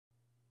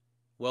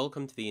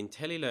Welcome to the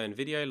IntelliLearn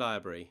video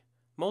library,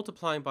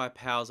 Multiplying by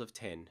Powers of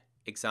 10,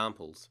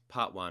 Examples,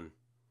 Part 1.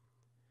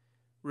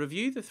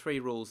 Review the 3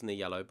 rules in the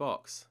yellow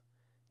box.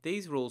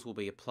 These rules will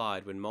be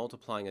applied when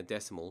multiplying a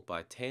decimal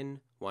by 10,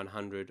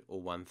 100 or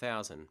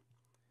 1000.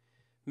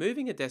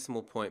 Moving a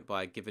decimal point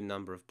by a given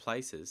number of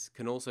places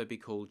can also be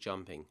called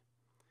jumping.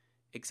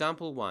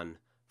 Example 1,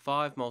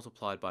 5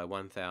 multiplied by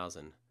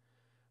 1000.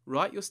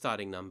 Write your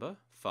starting number,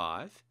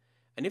 5,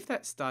 and if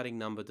that starting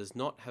number does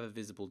not have a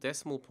visible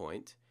decimal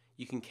point,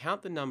 you can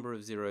count the number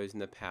of zeros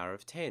in the power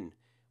of 10,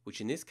 which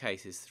in this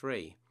case is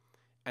 3,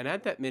 and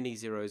add that many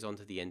zeros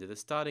onto the end of the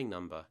starting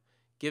number,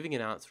 giving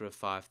an answer of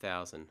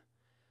 5000.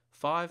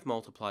 5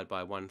 multiplied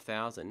by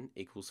 1000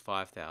 equals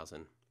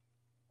 5000.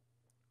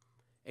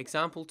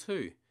 Example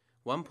 2,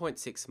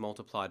 1.6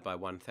 multiplied by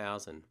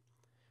 1000.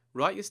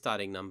 Write your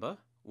starting number,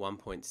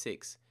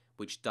 1.6,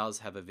 which does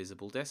have a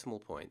visible decimal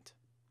point.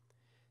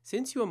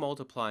 Since you are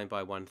multiplying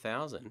by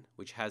 1000,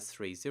 which has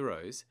 3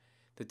 zeros,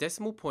 the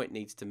decimal point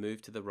needs to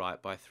move to the right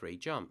by 3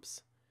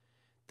 jumps.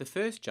 The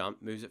first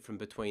jump moves it from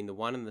between the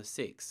 1 and the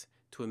 6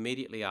 to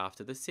immediately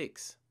after the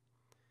 6.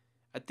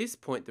 At this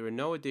point there are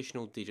no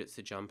additional digits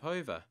to jump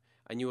over,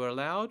 and you are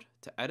allowed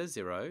to add a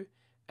 0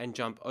 and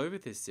jump over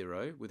this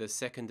 0 with a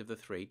second of the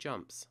 3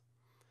 jumps.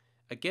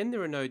 Again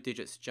there are no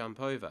digits to jump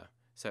over,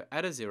 so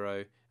add a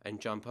 0 and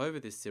jump over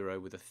this 0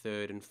 with a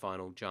third and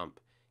final jump,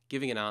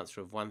 giving an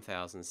answer of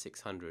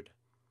 1600.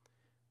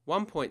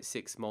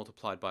 1.6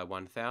 multiplied by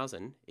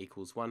 1000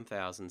 equals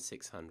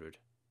 1600.